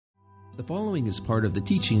The following is part of the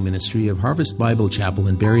teaching ministry of Harvest Bible Chapel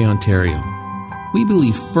in Barrie, Ontario. We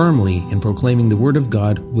believe firmly in proclaiming the Word of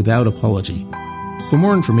God without apology. For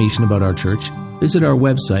more information about our church, visit our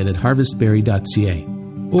website at harvestbarrie.ca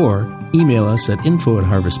or email us at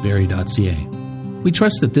info@harvestbarrie.ca. We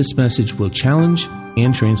trust that this message will challenge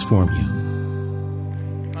and transform you.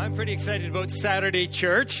 I'm pretty excited about Saturday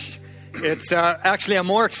church. It's actually, I'm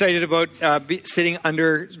more excited about sitting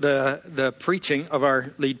under the preaching of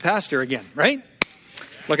our lead pastor again, right?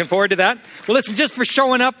 Looking forward to that. Well, listen, just for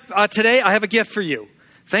showing up today, I have a gift for you.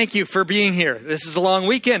 Thank you for being here. This is a long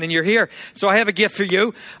weekend and you're here. So I have a gift for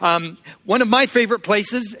you. One of my favorite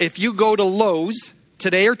places, if you go to Lowe's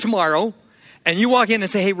today or tomorrow and you walk in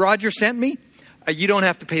and say, hey, Roger sent me, you don't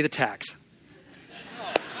have to pay the tax.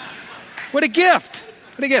 What a gift.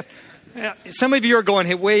 What a gift. Some of you are going,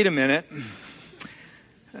 hey, wait a minute.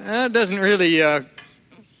 That doesn't really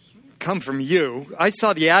come from you. I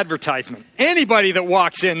saw the advertisement. Anybody that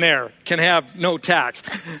walks in there can have no tax.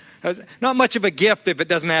 Not much of a gift if it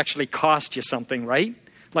doesn't actually cost you something, right?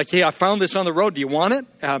 Like, hey, I found this on the road. Do you want it?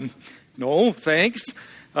 No, thanks.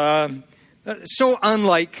 So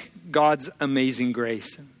unlike God's amazing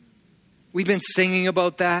grace. We've been singing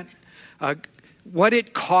about that. What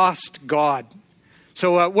it cost God.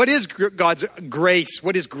 So what is God's grace?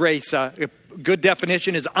 What is grace? A good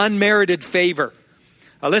definition is unmerited favor.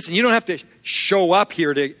 Listen, you don't have to show up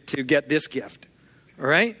here to get this gift. All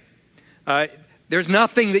right? There's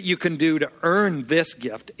nothing that you can do to earn this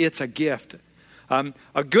gift. It's a gift.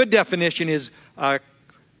 A good definition is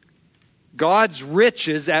God's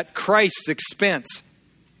riches at Christ's expense.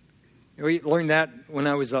 We learned that when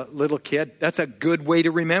I was a little kid. That's a good way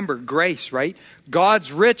to remember grace, right? God's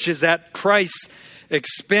riches at Christ's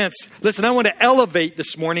expense. Listen, I want to elevate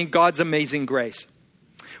this morning God's amazing grace.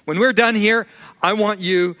 When we're done here, I want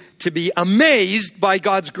you to be amazed by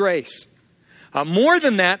God's grace. More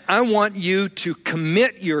than that, I want you to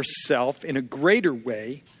commit yourself in a greater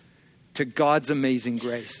way to God's amazing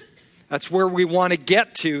grace. That's where we want to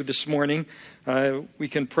get to this morning. We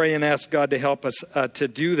can pray and ask God to help us to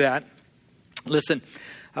do that. Listen,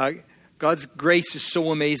 God's grace is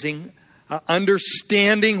so amazing.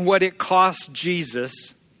 Understanding what it cost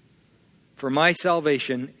Jesus for my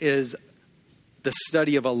salvation is the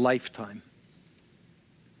study of a lifetime.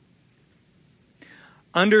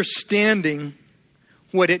 Understanding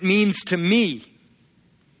what it means to me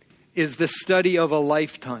is the study of a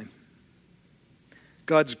lifetime.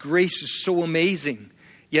 God's grace is so amazing,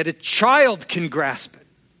 yet a child can grasp it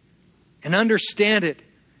and understand it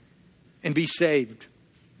and be saved.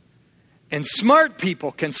 And smart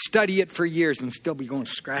people can study it for years and still be going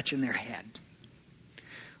scratching their head.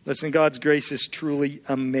 Listen, God's grace is truly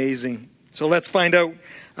amazing. So let's find out.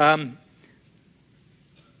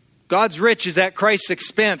 God's riches at Christ's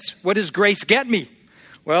expense. What does grace get me?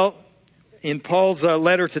 Well, in Paul's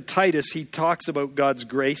letter to Titus, he talks about God's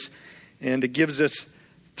grace. And it gives us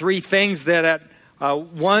three things that at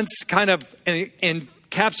once kind of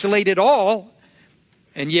encapsulate it all.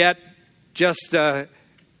 And yet just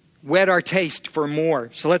whet our taste for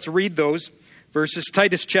more. So let's read those verses.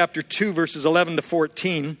 Titus chapter 2, verses 11 to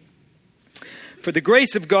 14. For the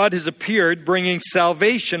grace of God has appeared, bringing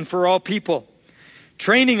salvation for all people,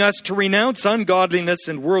 training us to renounce ungodliness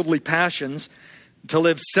and worldly passions, to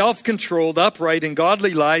live self-controlled, upright, and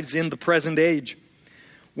godly lives in the present age,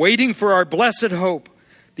 waiting for our blessed hope,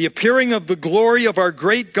 the appearing of the glory of our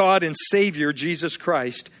great God and Savior, Jesus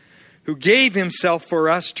Christ, who gave himself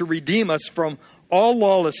for us to redeem us from all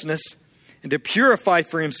lawlessness, and to purify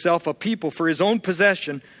for himself a people for his own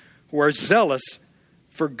possession who are zealous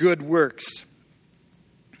for good works.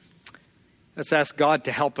 Let's ask God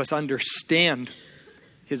to help us understand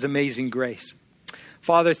his amazing grace.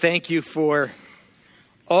 Father, thank you for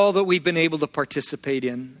all that we've been able to participate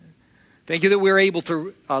in. Thank you that we're able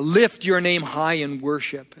to lift your name high in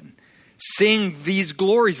worship and sing these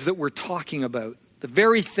glories that we're talking about, the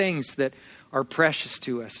very things that are precious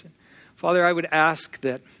to us. Father, I would ask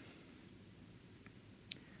that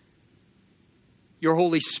your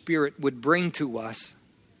Holy Spirit would bring to us,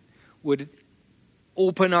 would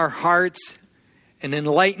open our hearts and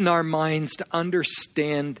enlighten our minds to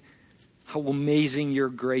understand how amazing your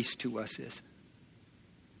grace to us is.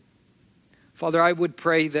 Father, I would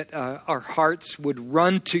pray that our hearts would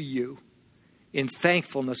run to you in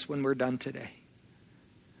thankfulness when we're done today.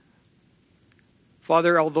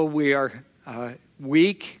 Father, although we are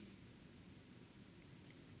weak,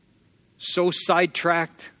 so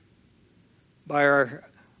sidetracked by our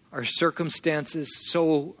circumstances,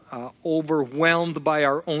 so overwhelmed by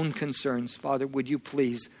our own concerns, Father, would you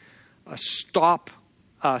please stop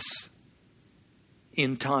us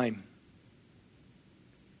in time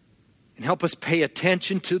and help us pay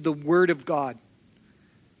attention to the Word of God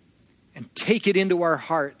and take it into our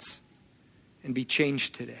hearts and be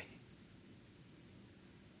changed today.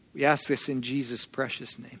 We ask this in Jesus'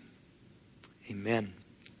 precious name. Amen.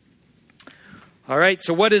 All right,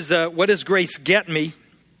 so what does grace get me?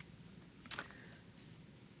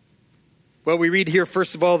 Well, we read here,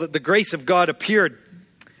 first of all, that the grace of God appeared.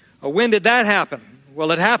 When did that happen?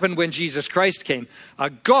 Well, it happened when Jesus Christ came.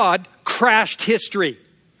 God crashed history.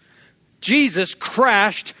 Jesus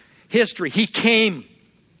crashed history. He came.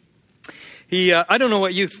 I don't know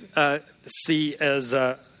what you see as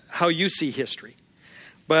how you see history,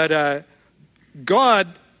 but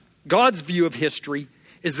God's view of history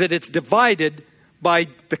is that it's divided by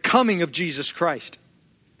the coming of Jesus Christ.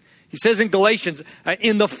 He says in Galatians,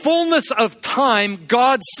 in the fullness of time,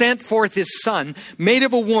 God sent forth his Son, made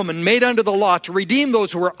of a woman, made under the law, to redeem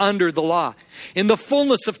those who were under the law. In the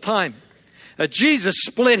fullness of time. Jesus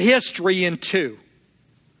split history in two.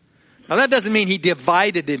 Now that doesn't mean he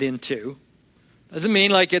divided it in two. Doesn't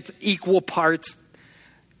mean like it's equal parts.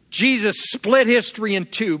 Jesus split history in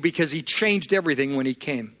two because he changed everything when he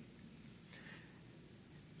came.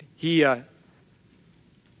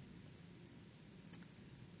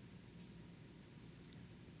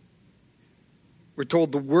 We're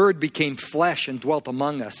told the Word became flesh and dwelt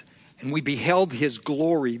among us, and we beheld his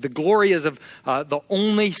glory. The glory is of the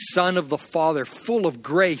only Son of the Father, full of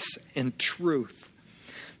grace and truth.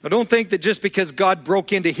 Now don't think that just because God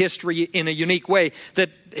broke into history in a unique way, that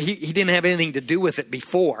he didn't have anything to do with it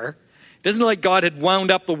before. It isn't like God had wound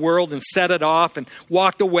up the world and set it off and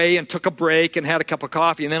walked away and took a break and had a cup of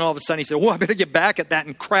coffee, and then all of a sudden he said, I better get back at that,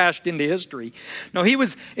 and crashed into history. No, he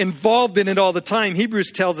was involved in it all the time.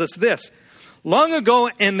 Hebrews tells us this. Long ago,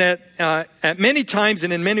 and that at many times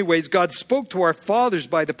and in many ways, God spoke to our fathers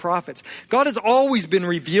by the prophets. God has always been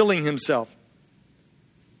revealing himself.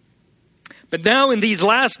 But now in these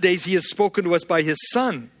last days, he has spoken to us by his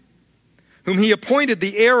Son, whom he appointed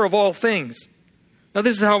the heir of all things. Now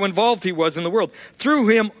this is how involved he was in the world. Through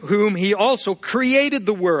him, whom he also created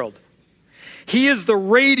the world. He is the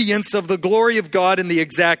radiance of the glory of God and the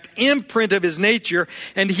exact imprint of his nature,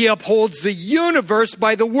 and he upholds the universe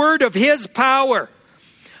by the word of his power.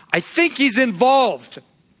 I think he's involved.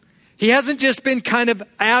 He hasn't just been kind of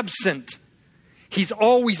absent. He's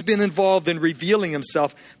always been involved in revealing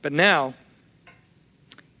himself, but now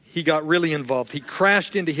he got really involved. He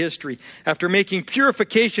crashed into history. After making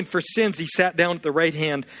purification for sins, he sat down at the right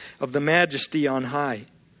hand of the Majesty on high.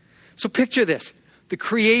 So picture this. The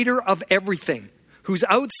creator of everything, who's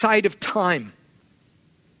outside of time,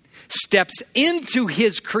 steps into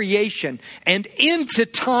his creation and into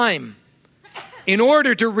time in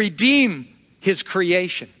order to redeem his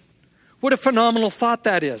creation. What a phenomenal thought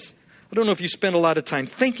that is. I don't know if you spend a lot of time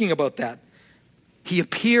thinking about that. He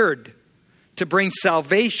appeared to bring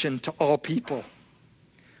salvation to all people.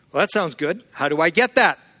 Well, that sounds good. How do I get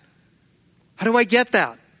that? How do I get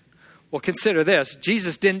that? Well, consider this.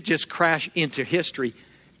 Jesus didn't just crash into history.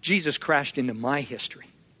 Jesus crashed into my history.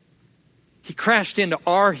 He crashed into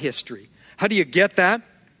our history. How do you get that?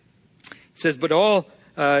 It says, but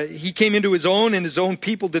he came into his own, and his own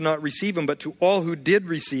people did not receive him. But to all who did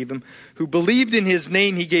receive him, who believed in his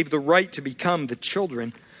name, he gave the right to become the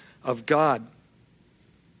children of God.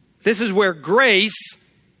 This is where grace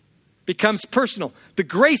becomes personal. The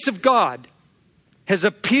grace of God has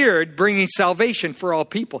appeared bringing salvation for all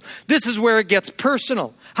people. This is where it gets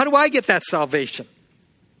personal. How do I get that salvation?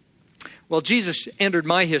 Well, Jesus entered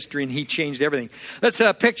my history and he changed everything. Let's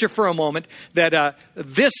picture for a moment that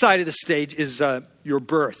this side of the stage is your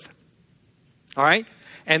birth. All right?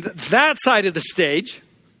 And that side of the stage,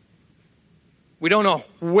 we don't know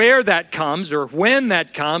where that comes or when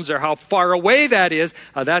that comes or how far away that is.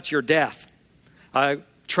 That's your death.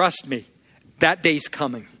 Trust me, that day's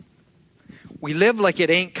coming. We live like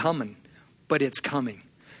it ain't coming, but it's coming.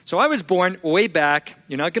 So I was born way back,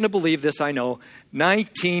 you're not going to believe this, I know,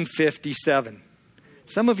 1957.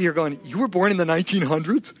 Some of you are going, you were born in the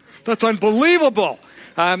 1900s? That's unbelievable.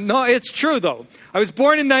 No, it's true though. I was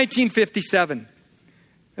born in 1957. And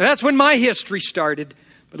that's when my history started.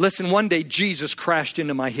 But listen, one day Jesus crashed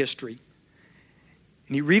into my history.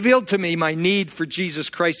 And he revealed to me my need for Jesus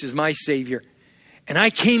Christ as my Savior. And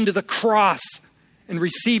I came to the cross and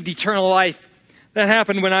received eternal life. That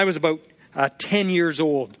happened when I was about 10 years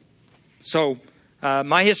old. So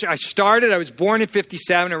my history, I was born in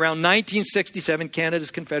 57, around 1967,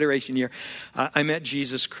 Canada's Confederation year. I met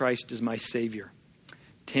Jesus Christ as my Savior.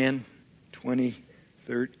 10, 20,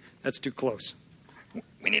 30, that's too close.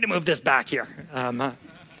 We need to move this back here.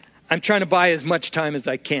 I'm trying to buy as much time as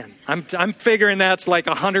I can. I'm figuring that's like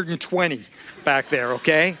 120 back there,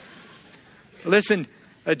 okay? Listen,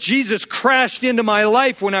 Jesus crashed into my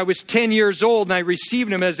life when I was 10 years old and I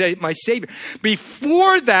received him as my Savior.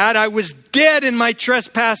 Before that, I was dead in my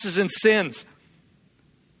trespasses and sins.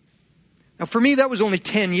 Now, for me, that was only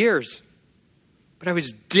 10 years. But I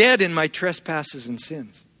was dead in my trespasses and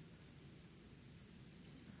sins.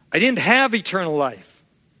 I didn't have eternal life.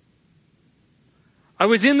 I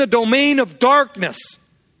was in the domain of darkness.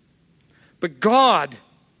 But God,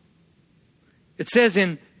 it says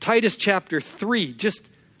in Titus chapter 3, just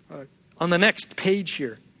on the next page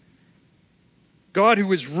here, God,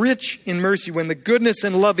 who is rich in mercy, when the goodness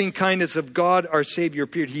and loving kindness of God our Savior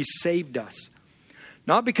appeared, he saved us.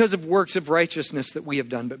 Not because of works of righteousness that we have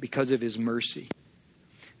done, but because of his mercy.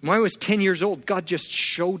 When I was 10 years old, God just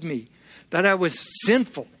showed me that I was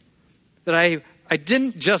sinful. That I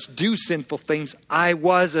didn't just do sinful things. I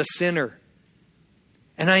was a sinner.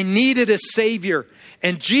 And I needed a Savior.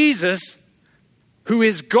 And Jesus, who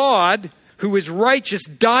is God, who is righteous,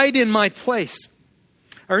 died in my place.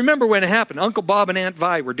 I remember when it happened. Uncle Bob and Aunt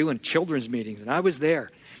Vi were doing children's meetings, and I was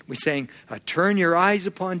there. We sang, turn your eyes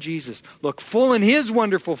upon Jesus. Look full in his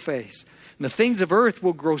wonderful face. And the things of earth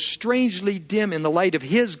will grow strangely dim in the light of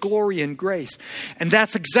his glory and grace. And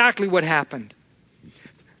that's exactly what happened.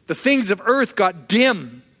 The things of earth got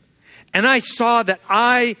dim. And I saw that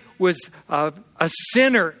I was a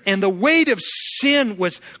sinner. And the weight of sin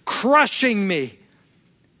was crushing me.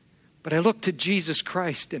 But I looked to Jesus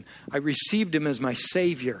Christ and I received him as my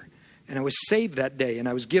Savior. And I was saved that day and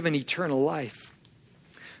I was given eternal life.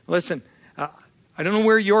 Listen, I don't know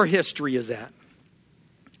where your history is at.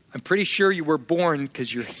 I'm pretty sure you were born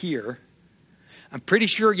because you're here. I'm pretty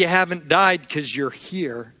sure you haven't died because you're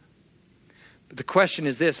here. But the question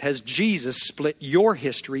is this: has Jesus split your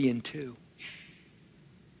history in two?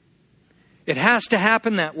 It has to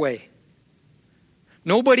happen that way.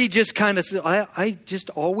 Nobody just kind of says, I just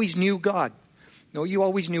always knew God. No, you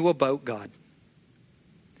always knew about God.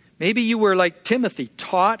 Maybe you were like Timothy,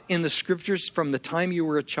 taught in the scriptures from the time you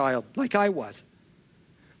were a child, like I was.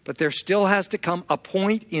 But there still has to come a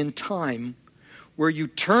point in time where you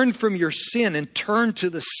turn from your sin and turn to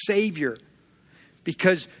the Savior.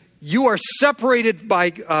 Because you are separated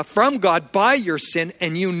from God by your sin,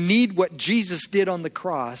 and you need what Jesus did on the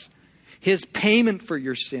cross, his payment for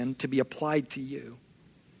your sin, to be applied to you.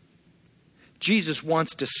 Jesus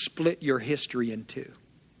wants to split your history in two.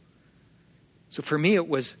 So for me, it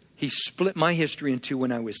was, he split my history in two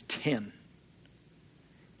when I was 10.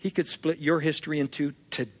 He could split your history in two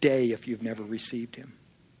today if you've never received him.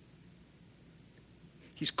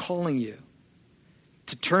 He's calling you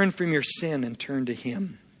to turn from your sin and turn to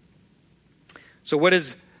him. So what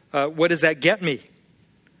does that get me?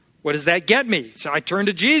 What does that get me? So I turn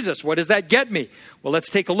to Jesus. What does that get me? Well, let's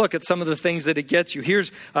take a look at some of the things that it gets you.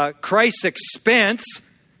 Here's Christ's expense.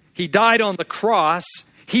 He died on the cross.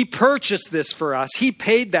 He purchased this for us. He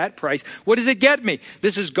paid that price. What does it get me?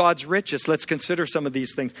 This is God's riches. Let's consider some of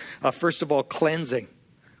these things. First of all, cleansing.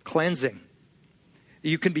 Cleansing.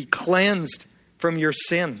 You can be cleansed from your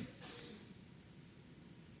sin.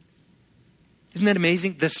 Isn't that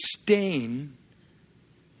amazing? The stain.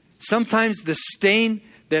 Sometimes the stain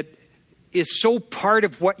that is so part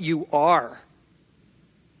of what you are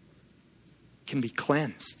can be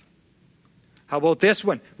cleansed. How about this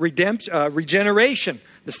one? Regeneration.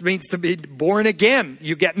 This means to be born again.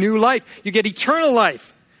 You get new life. You get eternal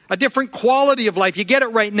life. A different quality of life. You get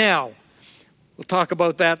it right now. We'll talk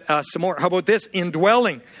about that some more. How about this?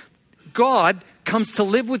 Indwelling. God comes to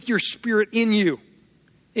live with your spirit in you,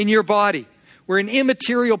 in your body. We're an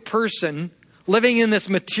immaterial person living in this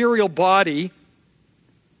material body,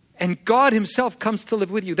 and God himself comes to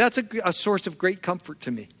live with you. That's a source of great comfort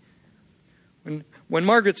to me. When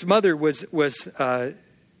Margaret's mother was with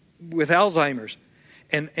Alzheimer's,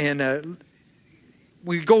 and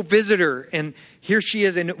we go visit her, and here she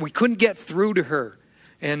is, and we couldn't get through to her.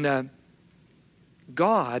 And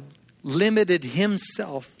God limited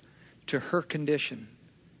himself to her condition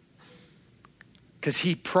because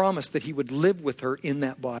he promised that he would live with her in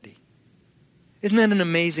that body. Isn't that an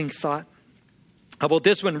amazing thought? How about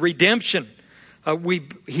this one? Redemption.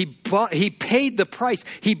 He paid the price.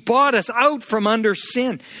 He bought us out from under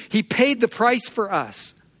sin. He paid the price for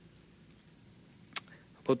us. How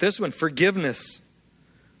about this one? Forgiveness.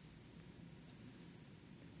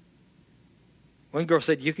 One girl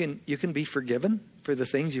said, you can be forgiven for the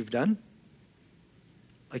things you've done?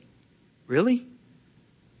 Like, really?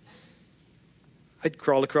 I'd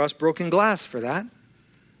crawl across broken glass for that.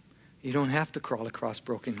 You don't have to crawl across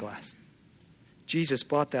broken glass. Jesus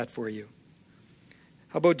bought that for you.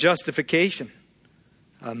 How about justification?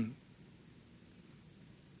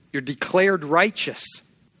 You're declared righteous.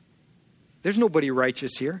 There's nobody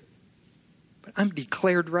righteous here, but I'm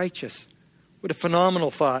declared righteous. What a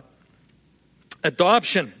phenomenal thought.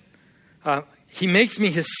 Adoption. He makes me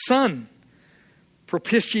his son.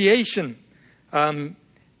 Propitiation.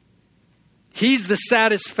 He's the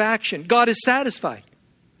satisfaction. God is satisfied.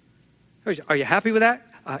 Are you happy with that?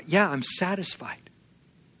 Yeah, I'm satisfied.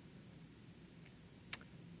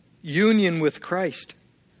 Union with Christ.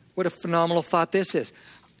 What a phenomenal thought this is.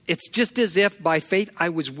 It's just as if by faith I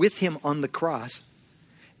was with him on the cross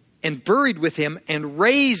and buried with him and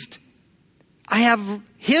raised. I have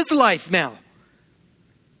his life now.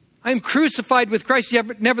 I am crucified with Christ,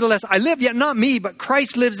 yet nevertheless I live, yet not me, but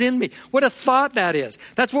Christ lives in me. What a thought that is.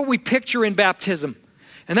 That's what we picture in baptism.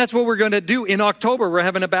 And that's what we're going to do in October. We're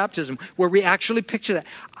having a baptism where we actually picture that.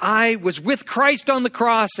 I was with Christ on the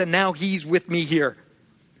cross and now he's with me here.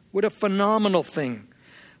 What a phenomenal thing.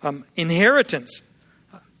 Inheritance.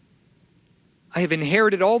 I have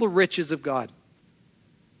inherited all the riches of God.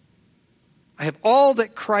 I have all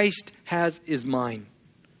that Christ has is mine.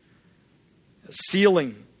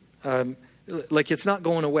 Sealing. Like it's not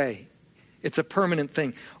going away. It's a permanent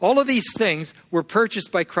thing. All of these things were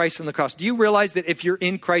purchased by Christ on the cross. Do you realize that if you're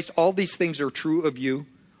in Christ, all these things are true of you?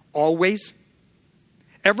 Always?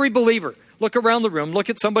 Every believer. Look around the room. Look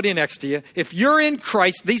at somebody next to you. If you're in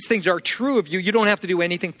Christ, these things are true of you. You don't have to do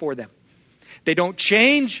anything for them. They don't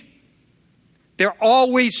change. They're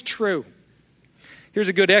always true. Here's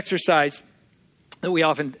a good exercise that we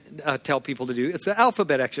often tell people to do. It's the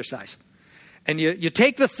alphabet exercise. And you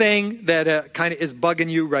take the thing that kind of is bugging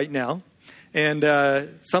you right now, and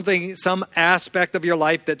some aspect of your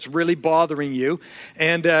life that's really bothering you,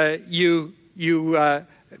 and you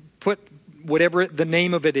put whatever the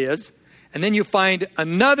name of it is, and then you find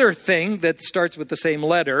another thing that starts with the same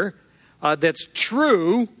letter that's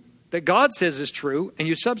true, that God says is true, and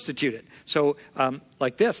you substitute it. So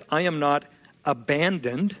like this, I am not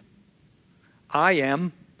abandoned, I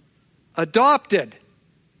am adopted.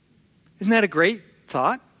 Isn't that a great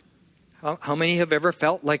thought? How many have ever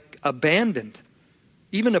felt like abandoned?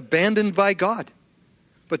 Even abandoned by God.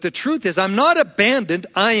 But the truth is, I'm not abandoned,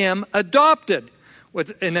 I am adopted.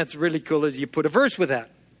 And that's really cool is you put a verse with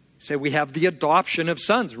that. Say we have the adoption of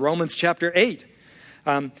sons, Romans chapter 8.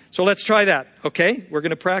 So let's try that, okay? We're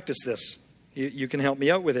going to practice this. You can help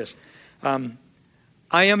me out with this. I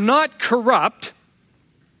am not corrupt.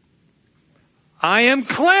 I am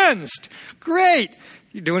cleansed. Great.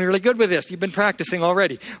 You're doing really good with this. You've been practicing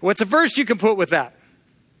already. What's a verse you can put with that?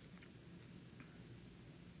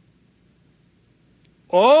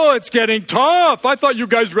 Oh, it's getting tough. I thought you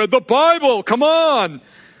guys read the Bible. Come on.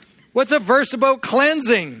 What's a verse about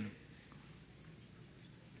cleansing?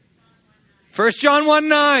 1 John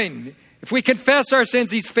 1:9. If we confess our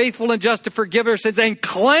sins, he's faithful and just to forgive our sins and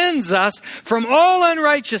cleanse us from all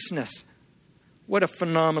unrighteousness. What a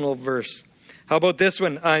phenomenal verse. How about this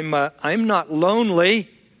one? I'm not lonely.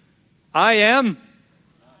 I am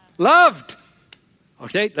loved.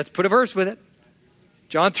 Okay, let's put a verse with it.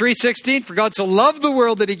 John 3:16. For God so loved the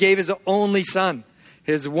world that he gave his only son,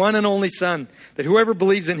 his one and only son, that whoever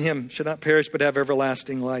believes in him should not perish but have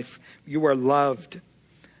everlasting life. You are loved.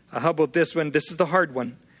 How about this one? This is the hard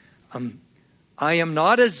one. I am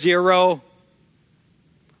not a zero.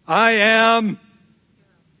 I am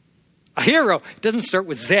a hero. It doesn't start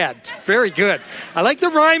with Z. Very good. I like the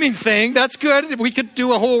rhyming thing. That's good. We could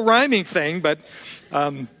do a whole rhyming thing, but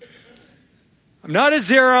I'm not a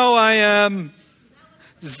zero. I am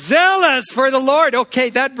zealous for the Lord. Okay,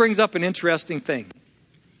 that brings up an interesting thing.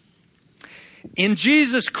 In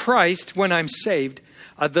Jesus Christ, when I'm saved,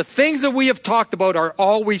 the things that we have talked about are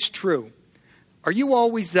always true. Are you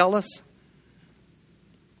always zealous?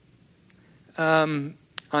 I'm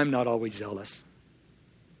not always zealous.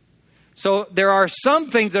 So there are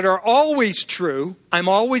some things that are always true. I'm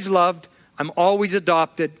always loved. I'm always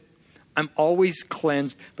adopted. I'm always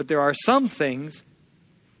cleansed. But there are some things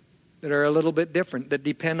that are a little bit different, that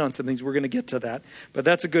depend on some things. We're going to get to that. But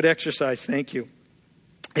that's a good exercise. Thank you.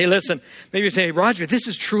 Hey, listen. Maybe you're saying, Roger, this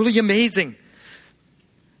is truly amazing.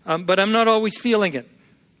 But I'm not always feeling it.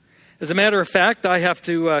 As a matter of fact, I have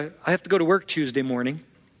to go to work Tuesday morning.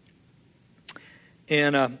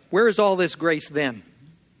 And where is all this grace then?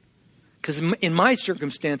 Because in my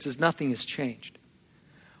circumstances, nothing has changed.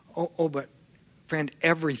 But friend,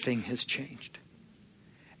 everything has changed.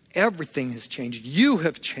 Everything has changed. You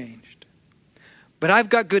have changed. But I've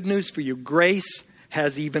got good news for you. Grace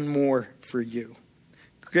has even more for you.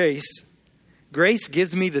 Grace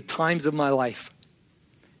gives me the times of my life.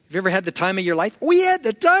 Have you ever had the time of your life? We had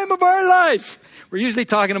the time of our life. We're usually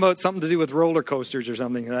talking about something to do with roller coasters or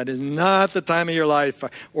something. That is not the time of your life,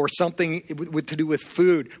 or something to do with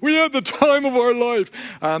food. We had the time of our life.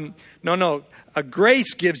 No.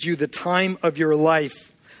 Grace gives you the time of your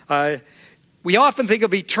life. We often think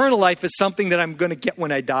of eternal life as something that I'm going to get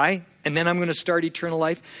when I die, and then I'm going to start eternal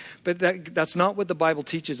life. But that's not what the Bible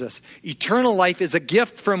teaches us. Eternal life is a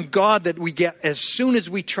gift from God that we get as soon as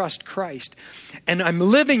we trust Christ. And I'm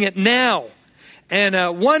living it now.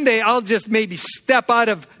 And one day I'll just maybe step out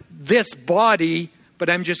of this body,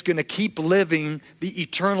 but I'm just going to keep living the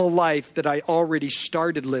eternal life that I already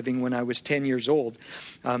started living when I was 10 years old.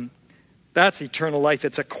 That's eternal life.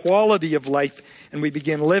 It's a quality of life, and we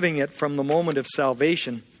begin living it from the moment of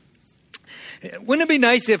salvation. Wouldn't it be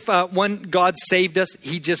nice if when God saved us,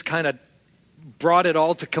 he just kind of brought it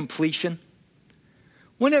all to completion?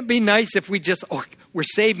 Wouldn't it be nice if we're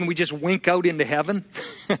saved and we just wink out into heaven?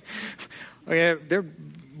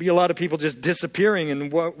 There'd be a lot of people just disappearing, and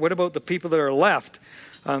what about the people that are left?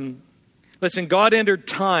 Listen, God entered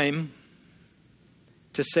time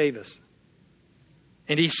to save us.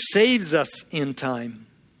 And he saves us in time.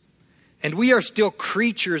 And we are still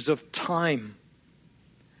creatures of time.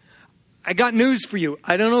 I got news for you.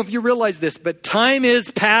 I don't know if you realize this, but time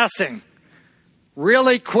is passing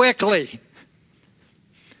really quickly.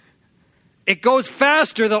 It goes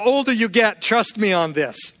faster the older you get. Trust me on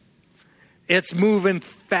this. It's moving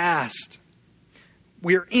fast.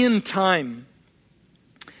 We're in time.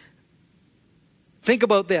 Think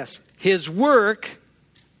about this. His work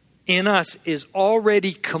in us is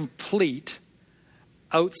already complete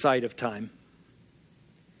outside of time,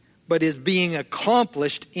 but is being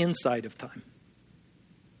accomplished inside of time.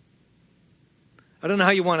 I don't know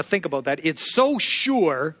how you want to think about that. It's so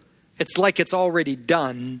sure, it's like it's already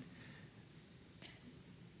done,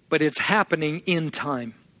 but it's happening in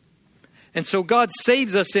time. And so God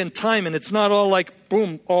saves us in time, and it's not all like,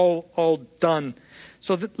 boom, all done.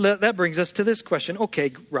 So that brings us to this question.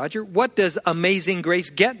 Okay, Roger, what does amazing grace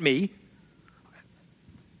get me?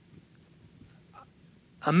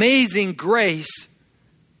 Amazing grace,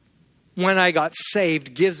 when I got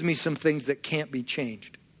saved, gives me some things that can't be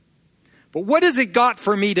changed. But what has it got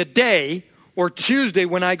for me today or Tuesday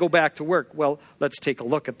when I go back to work? Well, let's take a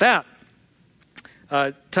look at that.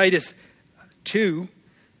 Titus 2,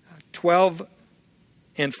 12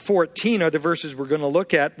 and 14 are the verses we're going to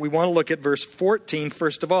look at. We want to look at verse 14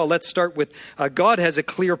 first of all. Let's start with God has a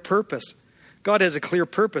clear purpose. God has a clear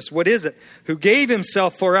purpose. What is it? Who gave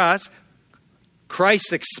himself for us,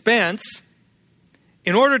 Christ's expense,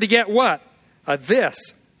 in order to get what? This.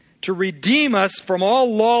 To redeem us from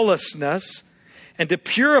all lawlessness and to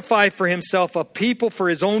purify for himself a people for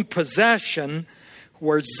his own possession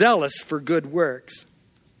who are zealous for good works.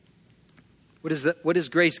 What does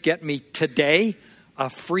grace get me today?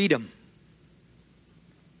 Freedom.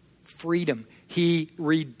 Freedom. He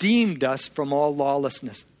redeemed us from all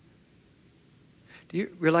lawlessness. Do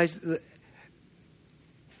you realize that?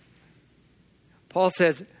 Paul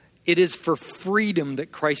says, it is for freedom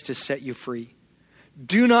that Christ has set you free.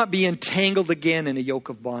 Do not be entangled again in a yoke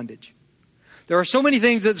of bondage. There are so many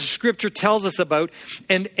things that the Scripture tells us about,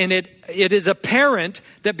 and it is apparent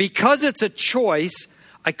that because it's a choice,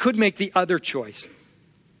 I could make the other choice.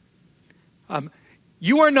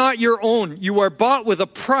 You are not your own. You are bought with a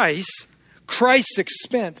price, Christ's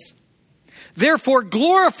expense. Therefore,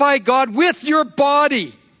 glorify God with your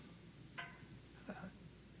body.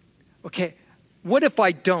 Okay, what if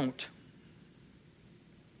I don't?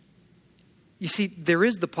 You see, there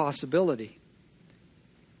is the possibility.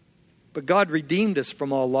 But God redeemed us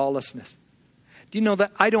from all lawlessness. Do you know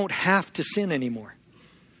that I don't have to sin anymore?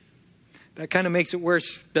 That kind of makes it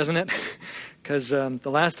worse, doesn't it? Because the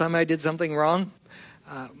last time I did something wrong,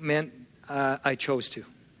 meant I chose to.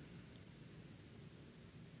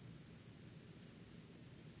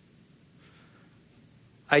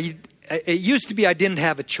 It used to be I didn't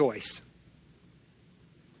have a choice.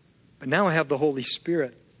 But now I have the Holy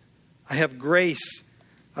Spirit. I have grace.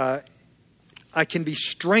 I can be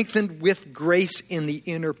strengthened with grace in the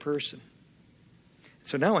inner person.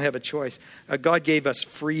 So now I have a choice. God gave us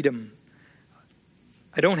freedom.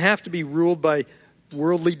 I don't have to be ruled by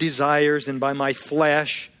worldly desires and by my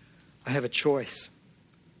flesh. I have a choice.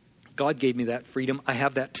 God gave me that freedom. I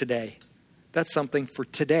have that today. That's something for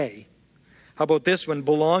today. How about this one?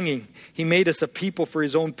 Belonging. He made us a people for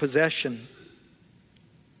his own possession.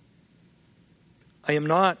 I am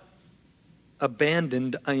not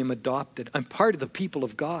abandoned. I am adopted. I'm part of the people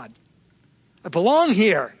of God. I belong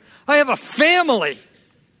here. I have a family.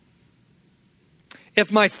 If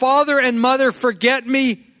my father and mother forget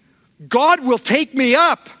me, God will take me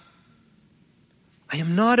up. I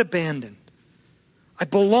am not abandoned. I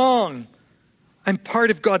belong. I'm part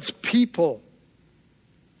of God's people.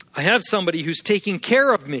 I have somebody who's taking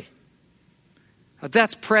care of me.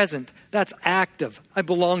 That's present. That's active. I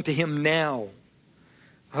belong to him now.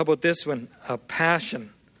 How about this one? A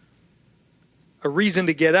passion. A reason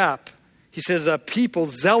to get up. He says, people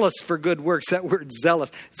zealous for good works. That word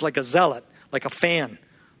zealous, it's like a zealot, like a fan,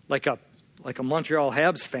 like a Montreal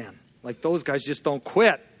Habs fan. Like those guys just don't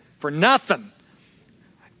quit for nothing.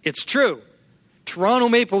 It's true. Toronto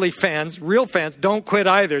Maple Leaf fans, real fans, don't quit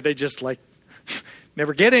either. They just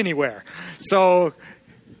never get anywhere. So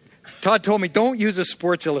Todd told me, don't use a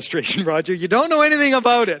Sports Illustration, Roger. You don't know anything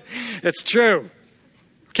about it. It's true.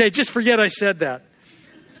 Okay, just forget I said that.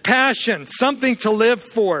 Passion, something to live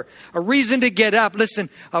for, a reason to get up. Listen,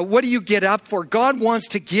 what do you get up for? God wants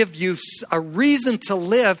to give you a reason to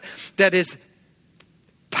live that is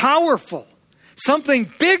powerful.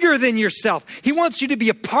 Something bigger than yourself. He wants you to be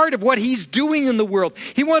a part of what he's doing in the world.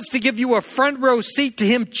 He wants to give you a front row seat to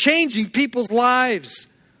him changing people's lives.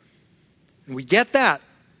 And we get that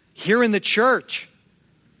here in the church.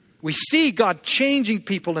 We see God changing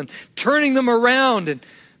people and turning them around. And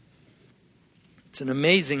it's an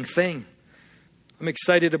amazing thing. I'm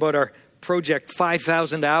excited about our project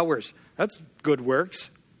 5,000 hours. That's good works.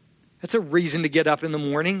 That's a reason to get up in the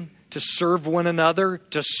morning, to serve one another,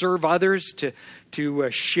 to serve others, to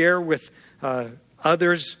share with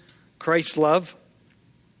others Christ's love.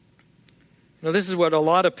 Now, this is what a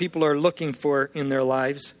lot of people are looking for in their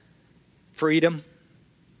lives. Freedom,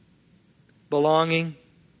 belonging,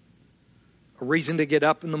 a reason to get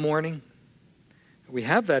up in the morning. We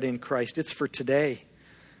have that in Christ. It's for today.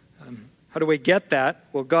 How do we get that?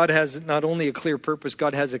 Well, God has not only a clear purpose,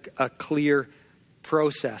 God has a clear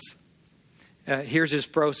process. Here's his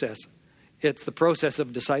process. It's the process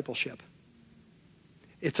of discipleship.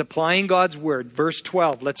 It's applying God's word. Verse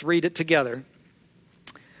 12, let's read it together.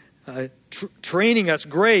 Training us,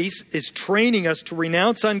 grace is training us to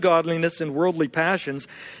renounce ungodliness and worldly passions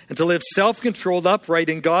and to live self-controlled, upright,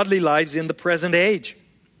 and godly lives in the present age.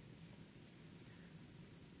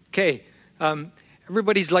 Okay,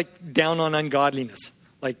 everybody's down on ungodliness.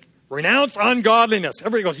 Renounce ungodliness.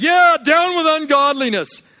 Everybody goes, yeah, down with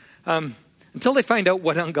ungodliness. Until they find out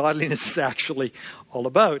what ungodliness is actually all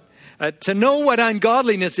about. To know what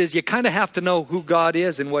ungodliness is, you kind of have to know who God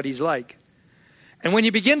is and what he's like. And when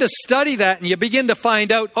you begin to study that and you begin to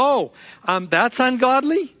find out, that's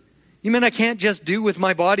ungodly? You mean I can't just do with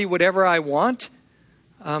my body whatever I want?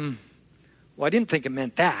 Well, I didn't think it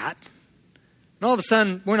meant that. And all of a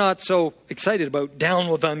sudden, we're not so excited about down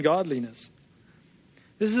with ungodliness.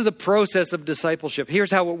 This is the process of discipleship. Here's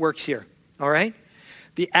how it works here, all right?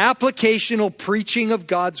 The applicational preaching of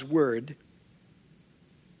God's word,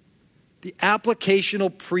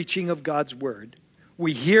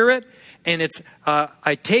 we hear it, and it's,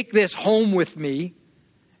 I take this home with me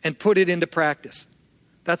and put it into practice.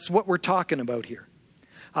 That's what we're talking about here.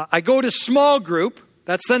 I go to small group,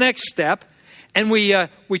 that's the next step, and we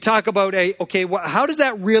talk about, how does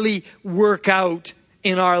that really work out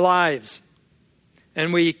in our lives?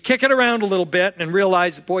 And we kick it around a little bit and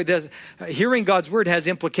realize, hearing God's word has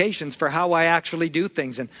implications for how I actually do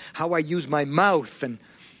things and how I use my mouth. And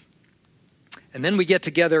then we get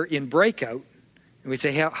together in breakout and we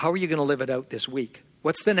say, how are you going to live it out this week?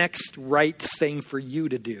 What's the next right thing for you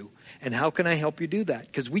to do? And how can I help you do that?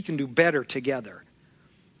 Because we can do better together.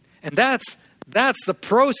 And that's the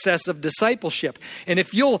process of discipleship. And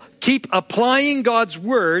if you'll keep applying God's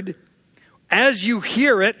word as you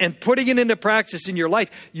hear it and putting it into practice in your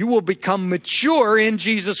life, you will become mature in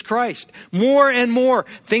Jesus Christ. More and more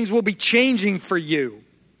things will be changing for you.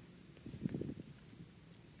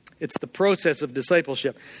 It's the process of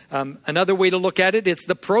discipleship. Another way to look at it, it's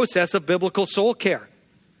the process of biblical soul care.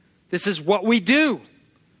 This is what we do.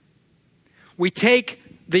 We take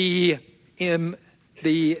the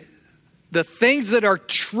things that are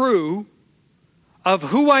true of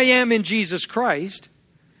who I am in Jesus Christ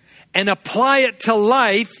and apply it to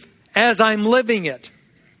life as I'm living it.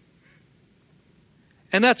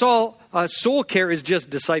 And that's all. Soul care is just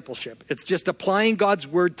discipleship. It's just applying God's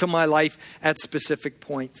word to my life at specific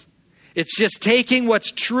points. It's just taking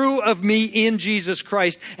what's true of me in Jesus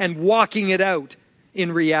Christ and walking it out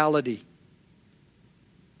in reality.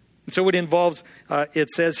 And so it involves, it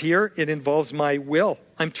says here, it involves my will.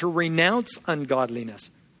 I'm to renounce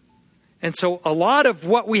ungodliness. And so a lot of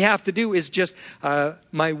what we have to do is just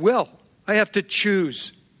my will. I have to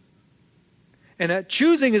choose. And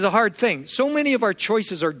choosing is a hard thing. So many of our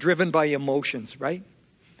choices are driven by emotions, right?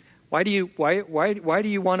 Why do you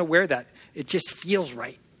want to wear that? It just feels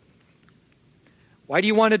right. Why do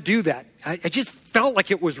you want to do that? I just felt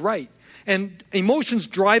like it was right. And emotions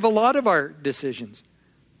drive a lot of our decisions.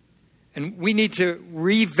 And we need to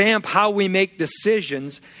revamp how we make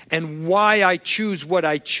decisions and why I choose what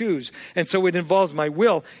I choose. And so it involves my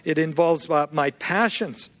will. It involves my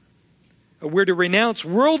passions. We're to renounce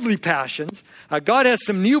worldly passions. God has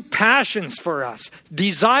some new passions for us.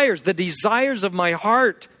 Desires. The desires of my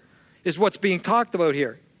heart is what's being talked about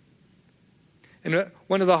here. And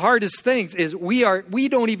one of the hardest things is we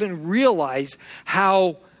don't even realize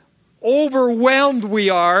how overwhelmed we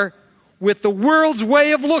are with the world's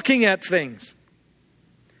way of looking at things.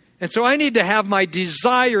 And so I need to have my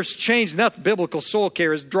desires changed. And that's biblical soul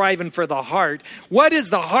care, is driving for the heart. What is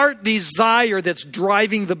the heart desire that's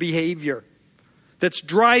driving the behavior? That's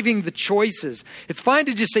driving the choices? It's fine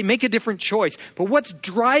to just say, make a different choice. But what's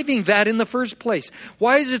driving that in the first place?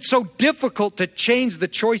 Why is it so difficult to change the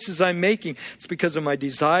choices I'm making? It's because of my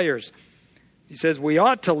desires. He says we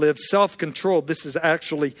ought to live self-controlled. This is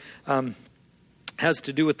actually has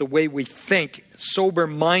to do with the way we think.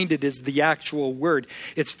 Sober-minded is the actual word.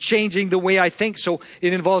 It's changing the way I think. So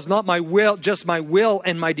it involves not my will, just my will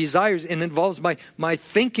and my desires. It involves my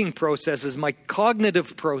thinking processes, my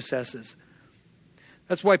cognitive processes.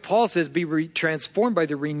 That's why Paul says be transformed by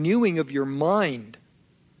the renewing of your mind.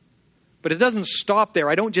 But it doesn't stop there.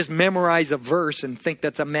 I don't just memorize a verse and think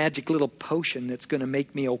that's a magic little potion that's going to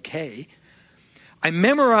make me okay. I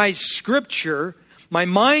memorize Scripture. My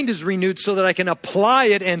mind is renewed so that I can apply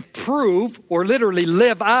it and prove, or literally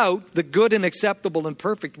live out, the good and acceptable and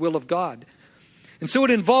perfect will of God. And so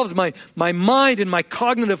it involves my mind and my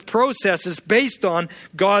cognitive processes based on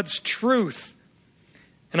God's truth.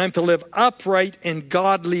 And I'm to live upright and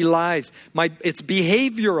godly lives. It's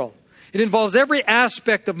behavioral. It involves every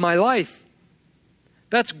aspect of my life.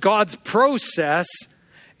 That's God's process.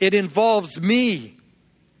 It involves me.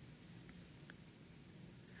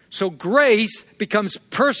 So grace becomes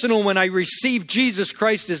personal when I receive Jesus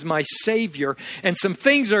Christ as my Savior. And some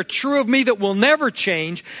things are true of me that will never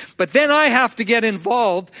change. But then I have to get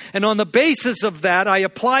involved. And on the basis of that, I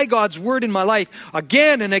apply God's Word in my life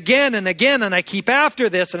again and again and again. And I keep after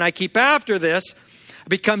this and I keep after this. I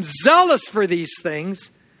become zealous for these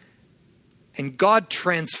things. And God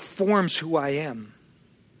transforms who I am.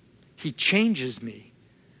 He changes me.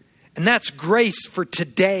 And that's grace for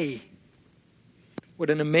today. What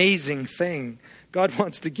an amazing thing. God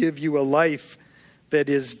wants to give you a life that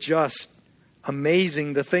is just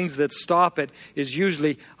amazing. The things that stop it is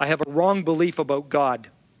usually I have a wrong belief about God.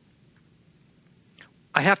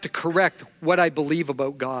 I have to correct what I believe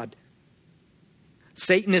about God.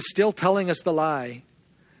 Satan is still telling us the lie.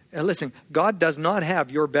 And listen, God does not have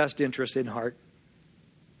your best interest in heart.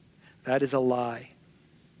 That is a lie.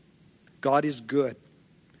 God is good.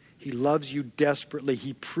 He loves you desperately.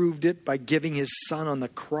 He proved it by giving His Son on the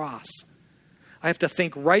cross. I have to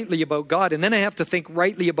think rightly about God, and then I have to think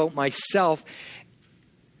rightly about myself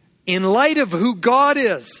in light of who God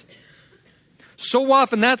is. So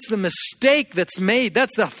often that's the mistake that's made.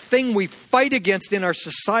 That's the thing we fight against in our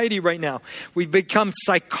society right now. We've become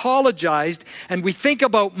psychologized, and we think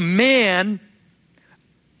about man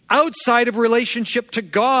outside of relationship to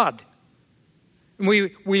God.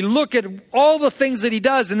 We look at all the things that He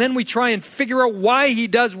does, and then we try and figure out why He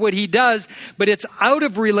does what He does, but it's out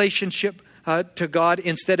of relationship to God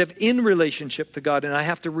instead of in relationship to God. And I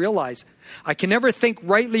have to realize I can never think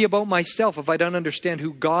rightly about myself if I don't understand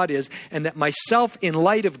who God is, and that myself in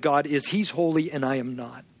light of God is He's holy and I am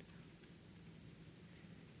not.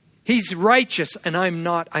 He's righteous and I'm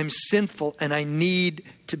not. I'm sinful and I need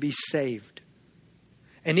to be saved.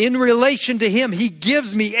 And in relation to Him, He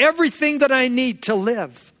gives me everything that I need to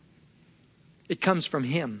live. It comes from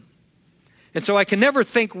Him. And so I can never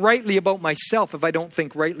think rightly about myself if I don't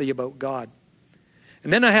think rightly about God.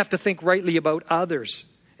 And then I have to think rightly about others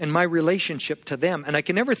and my relationship to them. And I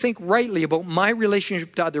can never think rightly about my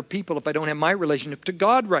relationship to other people if I don't have my relationship to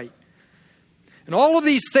God right. And all of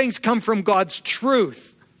these things come from God's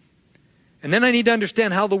truth. And then I need to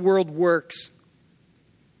understand how the world works.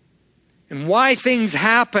 And why things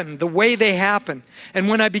happen the way they happen. And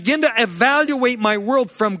when I begin to evaluate my world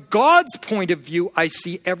from God's point of view, I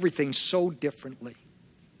see everything so differently.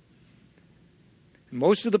 And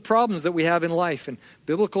most of the problems that we have in life, and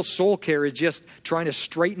biblical soul care is just trying to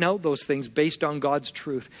straighten out those things based on God's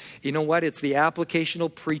truth. You know what? It's the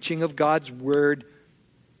applicational preaching of God's Word.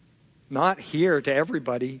 Not here to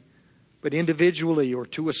everybody, but individually or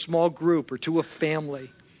to a small group or to a family.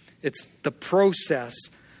 It's the process.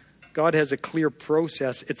 God has a clear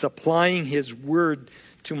process. It's applying His Word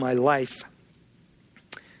to my life.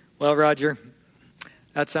 Well, Roger,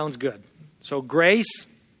 that sounds good. So grace,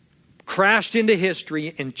 crashed into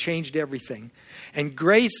history and changed everything. And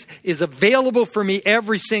grace is available for me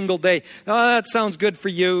every single day. Oh, that sounds good for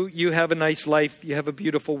you. You have a nice life. You have a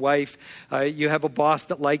beautiful wife. You have a boss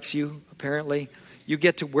that likes you, apparently. You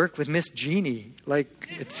get to work with Miss Jeannie. Like,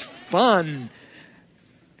 it's fun.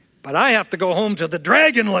 But I have to go home to the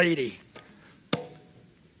dragon lady.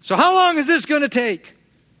 So how long is this going to take?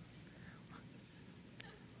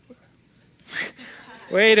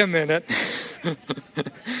 Wait a minute.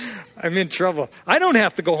 I'm in trouble. I don't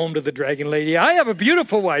have to go home to the dragon lady. I have a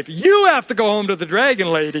beautiful wife. You have to go home to the dragon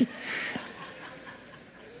lady.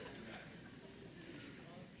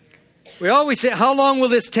 We always say, how long will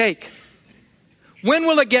this take? When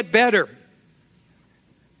will it get better?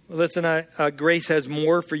 Well, listen, grace has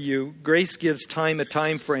more for you. Grace gives time a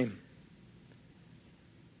time frame.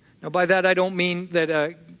 Now, by that, I don't mean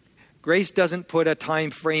that grace doesn't put a time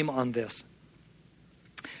frame on this.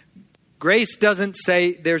 Grace doesn't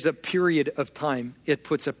say there's a period of time. It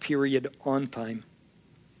puts a period on time.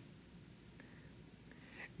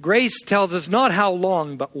 Grace tells us not how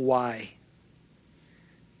long, but why.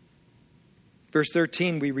 Verse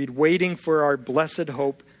 13, we read, waiting for our blessed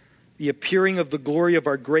hope, the appearing of the glory of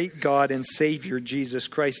our great God and Savior, Jesus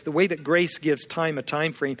Christ. The way that grace gives time a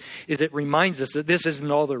time frame is it reminds us that this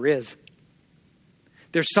isn't all there is.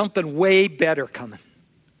 There's something way better coming.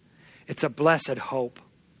 It's a blessed hope.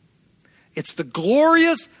 It's the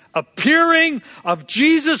glorious appearing of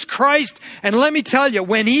Jesus Christ. And let me tell you,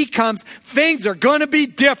 when He comes, things are going to be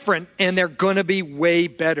different and they're going to be way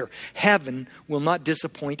better. Heaven will not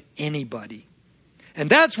disappoint anybody. And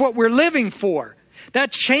that's what we're living for.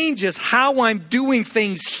 That changes how I'm doing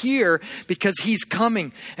things here because He's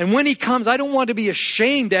coming. And when He comes, I don't want to be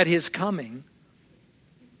ashamed at His coming.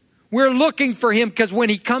 We're looking for Him because when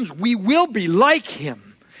He comes, we will be like Him.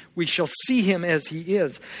 We shall see Him as He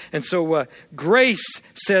is. And so grace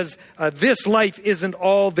says this life isn't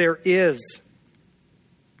all there is.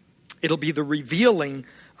 It'll be the revealing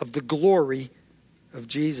of the glory of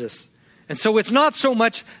Jesus. And so it's not so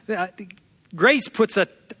much, grace puts a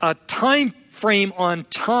time frame on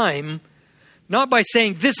time, not by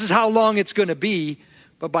saying this is how long it's going to be,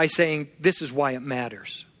 but by saying this is why it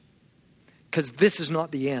matters. Because this is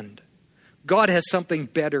not the end. God has something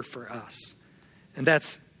better for us. And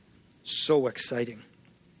that's so exciting.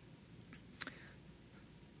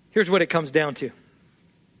 Here's what it comes down to.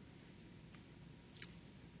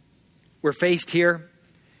 We're faced here.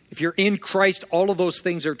 If you're in Christ, all of those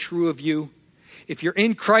things are true of you. If you're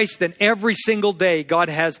in Christ, then every single day God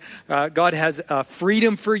has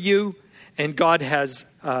freedom for you, and God has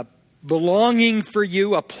belonging for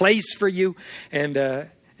you, a place for you, and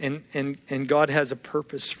God has a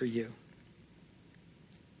purpose for you.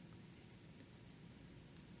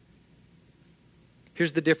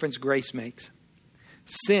 Here's the difference grace makes.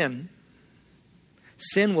 Sin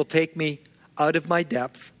will take me out of my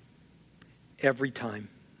depth every time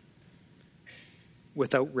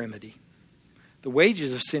without remedy. The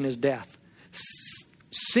wages of sin is death.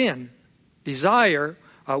 Sin, desire,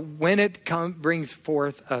 when it brings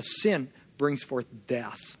forth sin, brings forth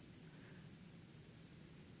death.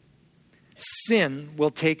 Sin will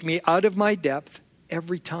take me out of my depth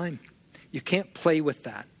every time. You can't play with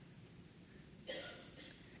that.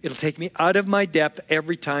 It'll take me out of my depth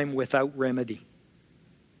every time without remedy.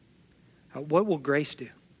 What will grace do?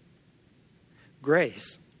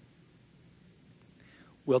 Grace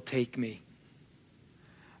will take me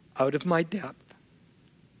out of my depth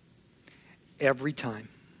every time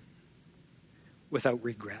without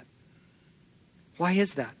regret. Why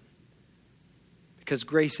is that? Because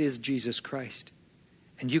grace is Jesus Christ,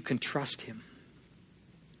 and you can trust Him.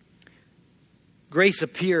 Grace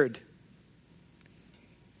appeared.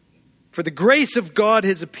 For the grace of God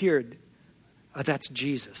has appeared. That's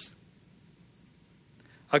Jesus.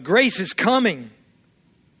 A grace is coming.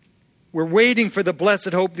 We're waiting for the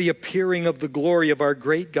blessed hope, the appearing of the glory of our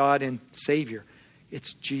great God and Savior.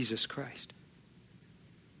 It's Jesus Christ.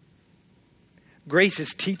 Grace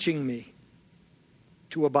is teaching me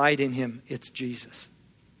to abide in Him. It's Jesus.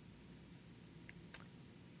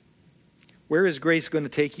 Where is grace going to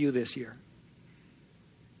take you this year?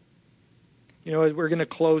 You know, we're going to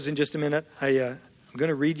close in just a minute. I'm going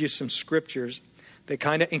to read you some scriptures that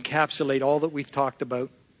kind of encapsulate all that we've talked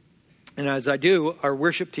about. And as I do, our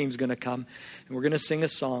worship team's going to come and we're going to sing a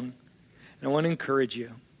song. And I want to encourage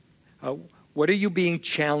you. What are you being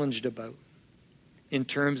challenged about in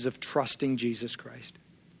terms of trusting Jesus Christ?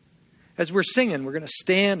 As we're singing, we're going to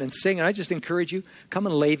stand and sing. And I just encourage you, come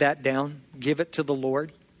and lay that down. Give it to the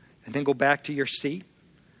Lord. And then go back to your seat.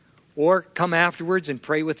 Or come afterwards and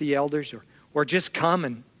pray with the elders. Or just come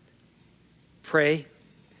and pray.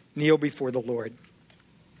 kneel before the Lord.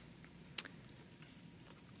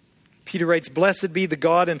 Peter writes, "Blessed be the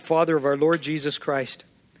God and Father of our Lord Jesus Christ.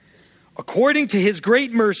 According to his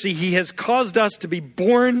great mercy, he has caused us to be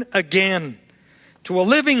born again to a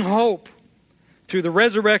living hope through the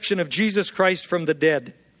resurrection of Jesus Christ from the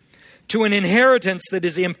dead, to an inheritance that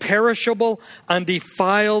is imperishable,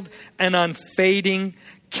 undefiled, and unfading,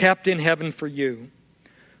 kept in heaven for you,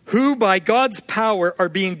 who by God's power are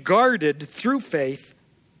being guarded through faith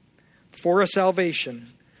for a salvation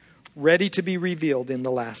ready to be revealed in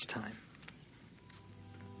the last time."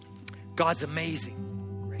 God's amazing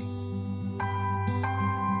grace.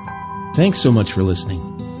 Thanks so much for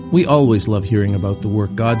listening. We always love hearing about the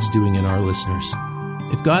work God's doing in our listeners.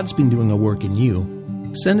 If God's been doing a work in you,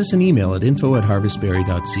 send us an email at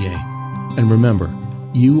info@harvestbarry.ca. And remember,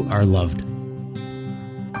 you are loved.